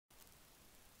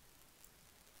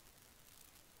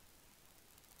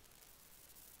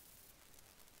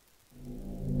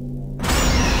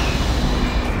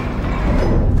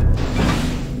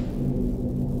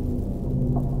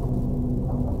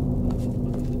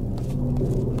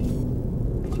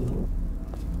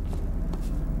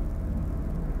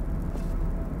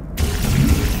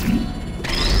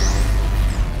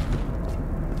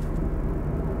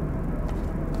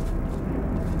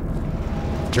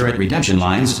turret redemption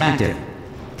lines active.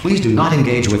 Please do not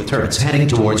engage with turrets heading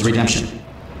towards redemption.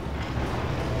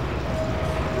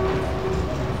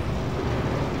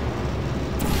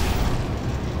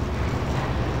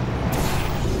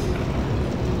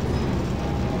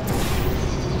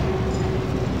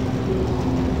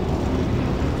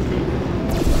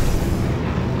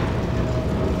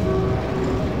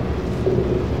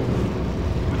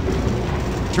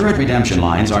 Turret redemption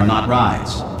lines are not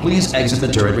rides. Please exit the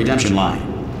turret redemption line.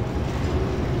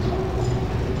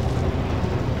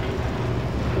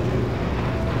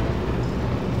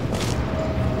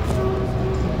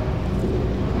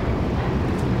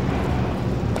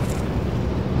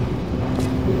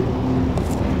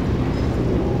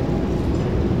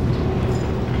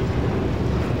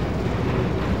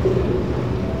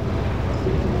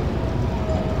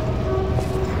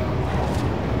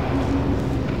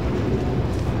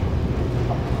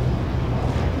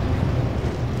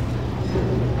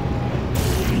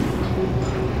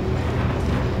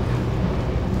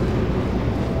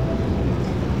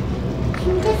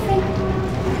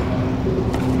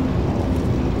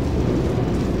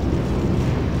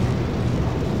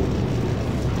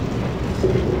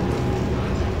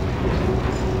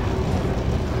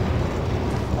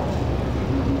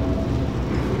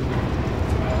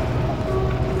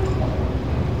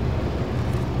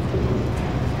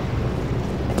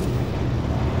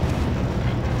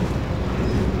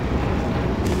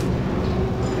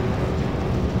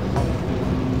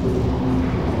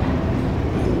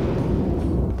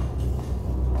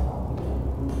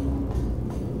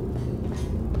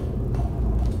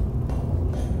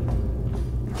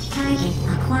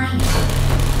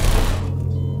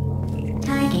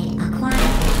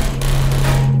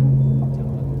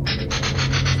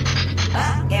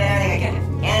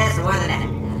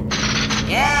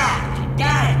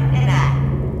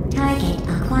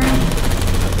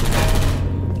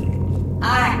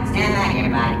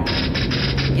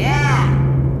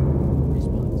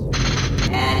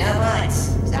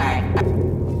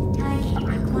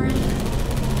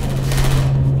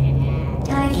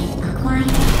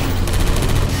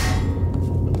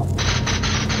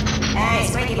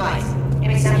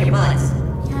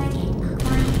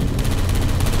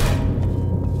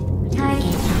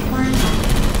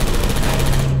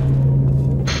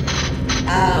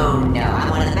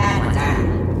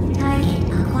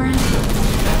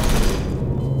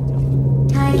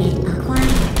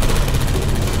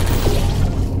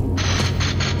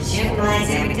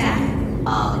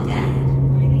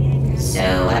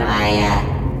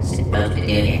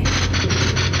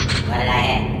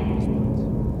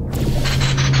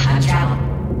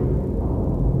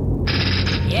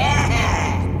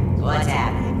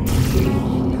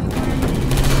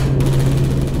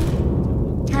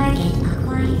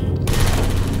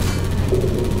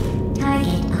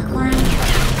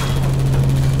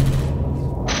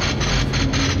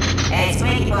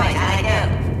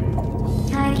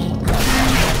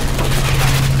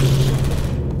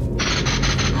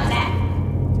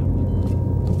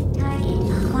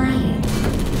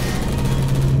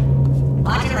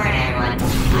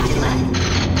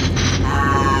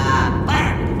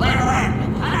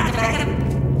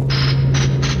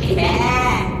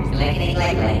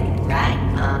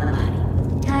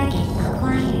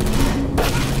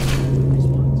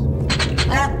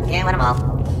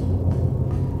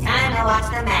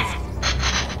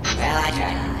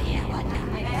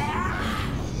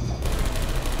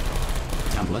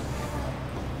 Template.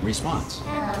 Response.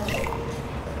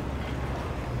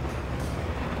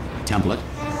 Template.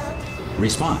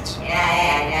 Response.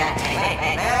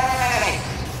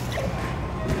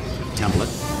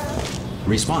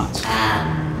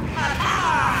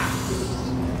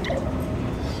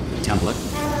 Template.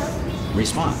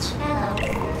 Response.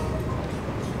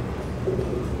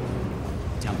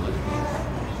 Template.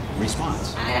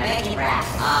 Response. I'm gonna make you rap.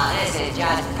 Oh, this is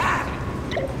just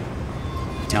perfect.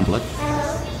 Template.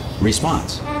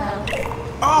 Response.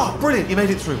 Oh, brilliant! You made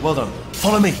it through. Well done.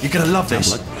 Follow me. You're gonna love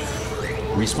this. Template.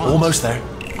 Response. Almost there.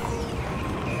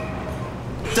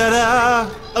 Ta-da!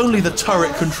 Only the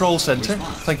turret control center.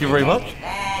 Thank you very much.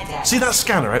 See that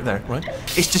scanner out there, right?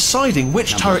 It's deciding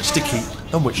which turrets to keep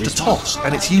and which to toss,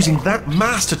 and it's using that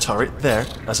master turret there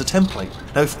as a template.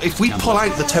 Now, if we pull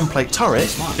out the template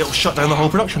turret, it'll shut down the whole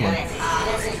production line.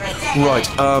 Right,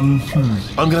 I'm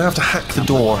gonna have to hack the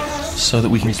door so that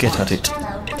we can get at it.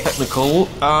 Technical,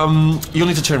 you'll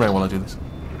need to turn around while I do this.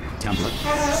 Template.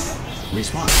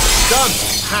 Response. Done!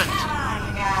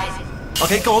 Hacked.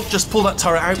 Okay, go on, just pull that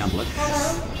turret out. Template.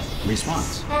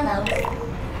 Response.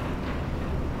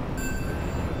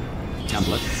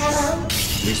 Template.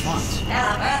 Response.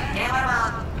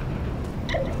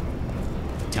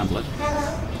 Template.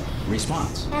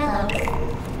 Response.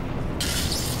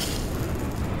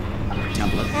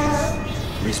 Template.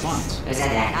 Response. Who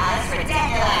said that? Oh, that's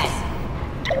ridiculous!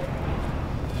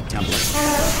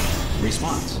 Template.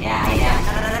 Response. Yeah.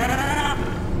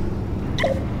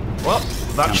 Well,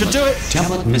 that should do it.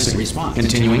 Template missing. Response.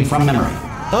 Continuing from memory.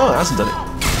 Oh, it hasn't done it.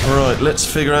 Right, let's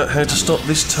figure out how to stop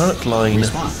this turret line.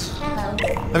 Response.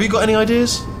 Have you got any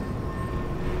ideas?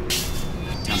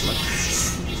 Template.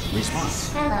 Response.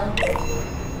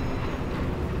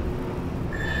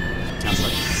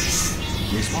 Template.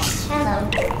 Response.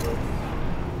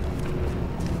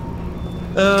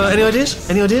 Any ideas?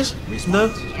 Any ideas? No?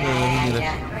 Response. No, me neither.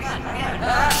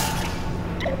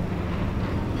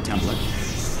 Template.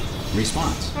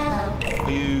 Response.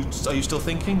 Are you still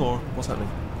thinking, or what's happening?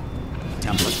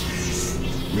 Template.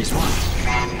 Response.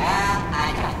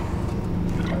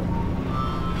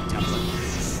 Template.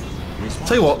 Response.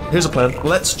 Tell you what, here's a plan.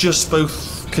 Let's just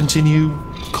both continue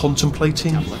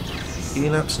contemplating Template.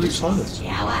 in absolute silence.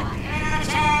 Yeah, what?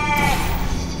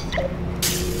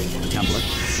 Template.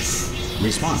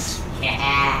 Response.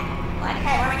 Yeah. What?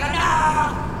 Hey, where we go? No!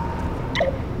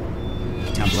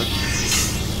 Template.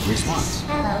 Response.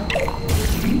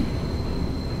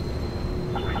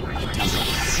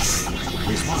 Template.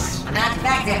 Response. I'm not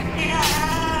effective.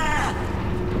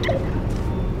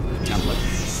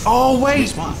 Template. Oh wait!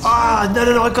 Response. No, I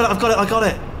got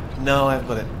it. No, I haven't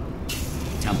got it.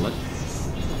 Template.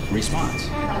 Response.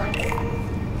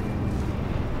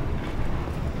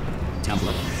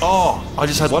 Template. Oh, I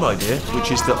just had one idea,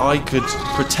 which is that I could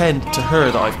pretend to her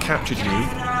that I've captured you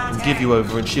and give you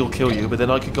over and she'll kill you, but then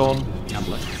I could go on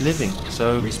Template. living.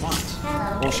 So, Response.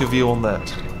 what's your view on that?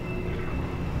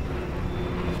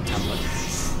 Template.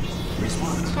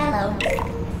 Response.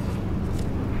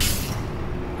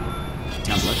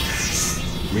 Template.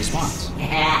 Response.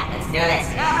 Yeah, let's do this.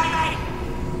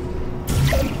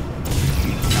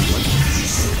 Template.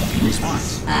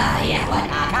 Response. Yeah, what?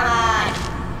 Come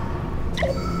on!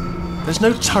 There's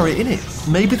no turret in it.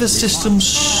 Maybe the system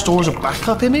stores a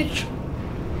backup image?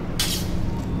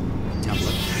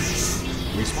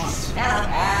 Template. Response.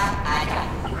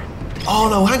 Oh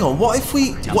no, hang on. What if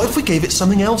we gave it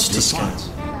something else to scan? Response.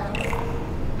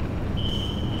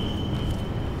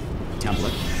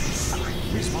 Template.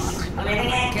 Response.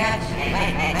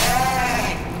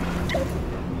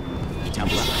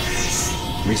 Template.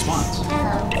 Response.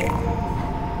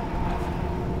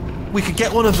 We could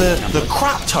get one of the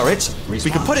crap turrets, we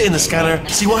could put it in the scanner,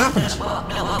 see what happens.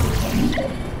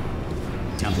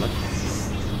 Template.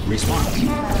 Response.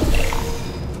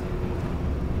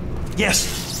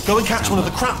 Yes, go and catch one of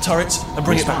the crap turrets and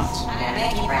bring it back. Response.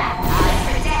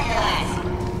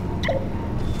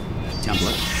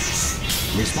 Template.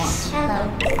 Response.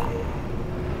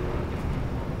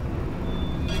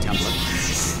 Template.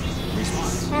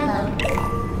 Response.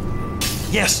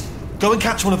 Yes, go and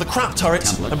catch one of the crap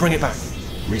turrets Template. and bring it back.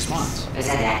 Response. Who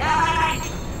said that?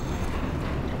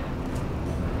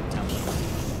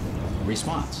 Template.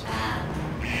 Response.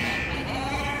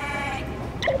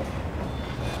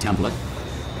 Template.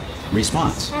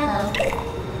 Response.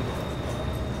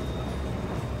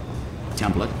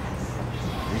 Template.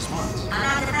 Response. I'm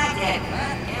not effective.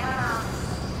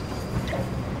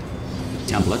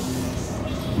 Template.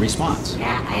 Response.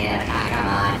 Yeah, come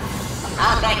on.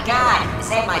 Oh, thank God! You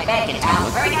saved my bacon, pal.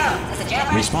 Where we go? Is this a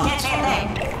jailbreak? Response. Can't say a thing.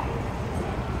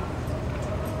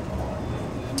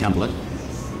 Template.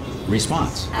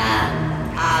 Response.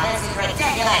 This is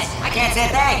ridiculous. I can't say a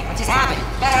thing. What just happened?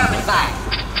 Better open fire.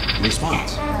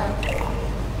 Response.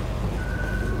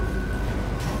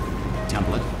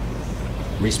 Template.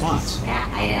 Response. Yeah,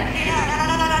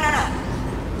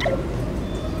 No.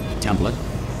 Template.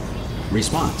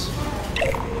 Response.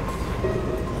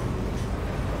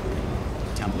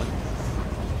 Template.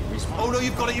 Response. Oh no,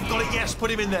 you've got it, yes, put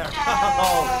him in there.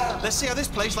 Let's see how this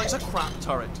plays like a crap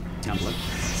turret. Template.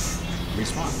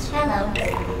 Response.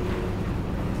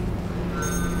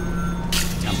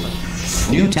 Template.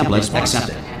 New templates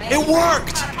accepted. It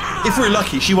worked! If we're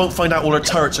lucky, she won't find out all her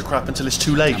turrets are crap until it's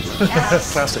too late.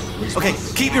 Classic. Okay,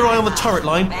 keep your eye on the turret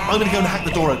line. I'm gonna go and hack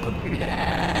the door open.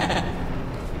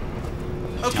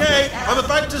 Okay, I'm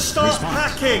about to start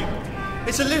hacking.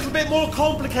 It's a little bit more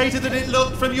complicated than it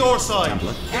looked from your side.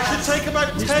 Template. It should take about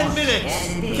 10 Response.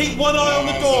 minutes. Keep one eye on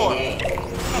the door.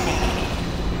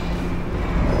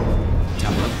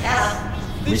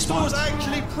 Template. This door's Response.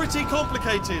 actually pretty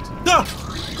complicated. Ah!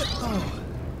 Oh.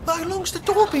 How long's the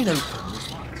door been open?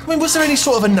 I mean, was there any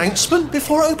sort of announcement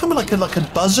before it opened, like a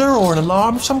buzzer or an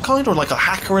alarm of some kind, or like a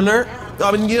hacker alert?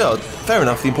 I mean, yeah, fair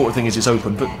enough. The important thing is it's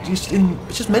open, but it's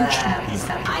just mentioned.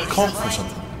 Cough or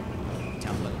something.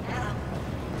 Template.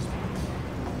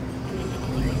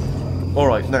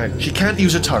 Alright, now, she can't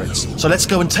use her turrets, so let's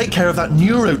go and take care of that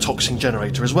neurotoxin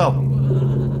generator as well.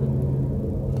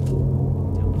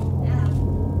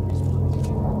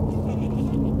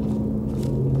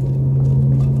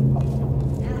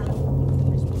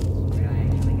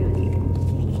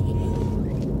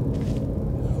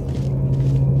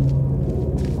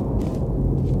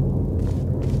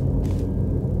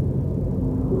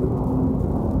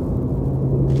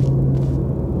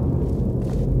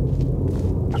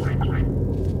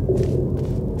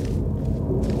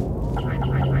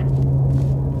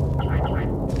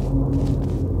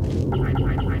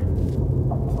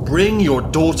 Bring your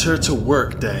daughter to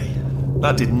work day.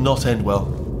 That did not end well.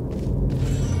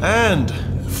 And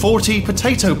 40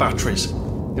 potato batteries.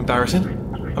 Embarrassing. I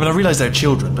mean, I realise they're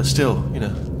children, but still, you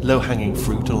know, low-hanging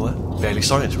fruit and all that. Barely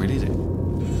science, really, is it?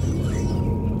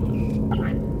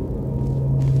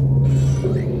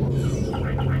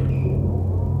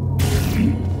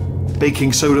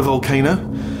 Baking soda volcano.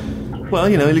 Well,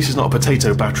 you know, at least it's not a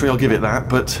potato battery, I'll give it that,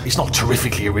 but it's not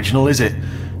terrifically original, is it?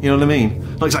 You know what I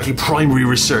mean? Not exactly primary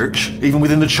research, even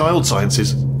within the child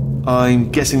sciences.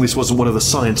 I'm guessing this wasn't one of the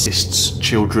scientists'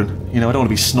 children. You know, I don't want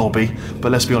to be snobby,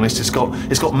 but let's be honest, it's got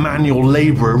manual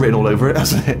labourer written all over it,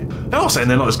 hasn't it? I'm not saying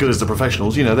they're not as good as the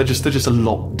professionals, you know, they're just a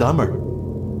lot dumber.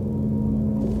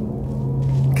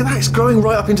 Look at that, it's growing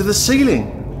right up into the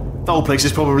ceiling. The whole place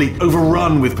is probably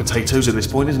overrun with potatoes at this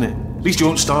point, isn't it? At least you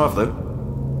won't starve, though.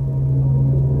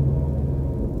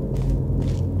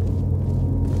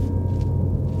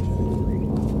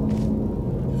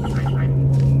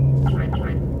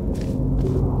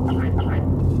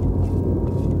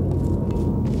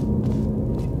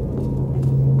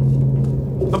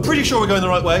 I'm pretty sure we're going the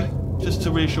right way, just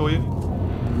to reassure you.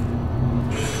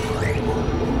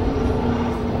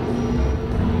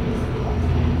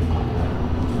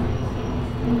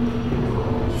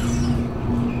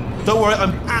 Don't worry,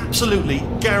 I'm absolutely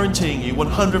guaranteeing you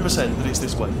 100% that it's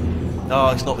this way. No,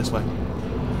 it's not this way.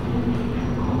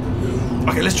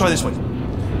 Okay, let's try this way.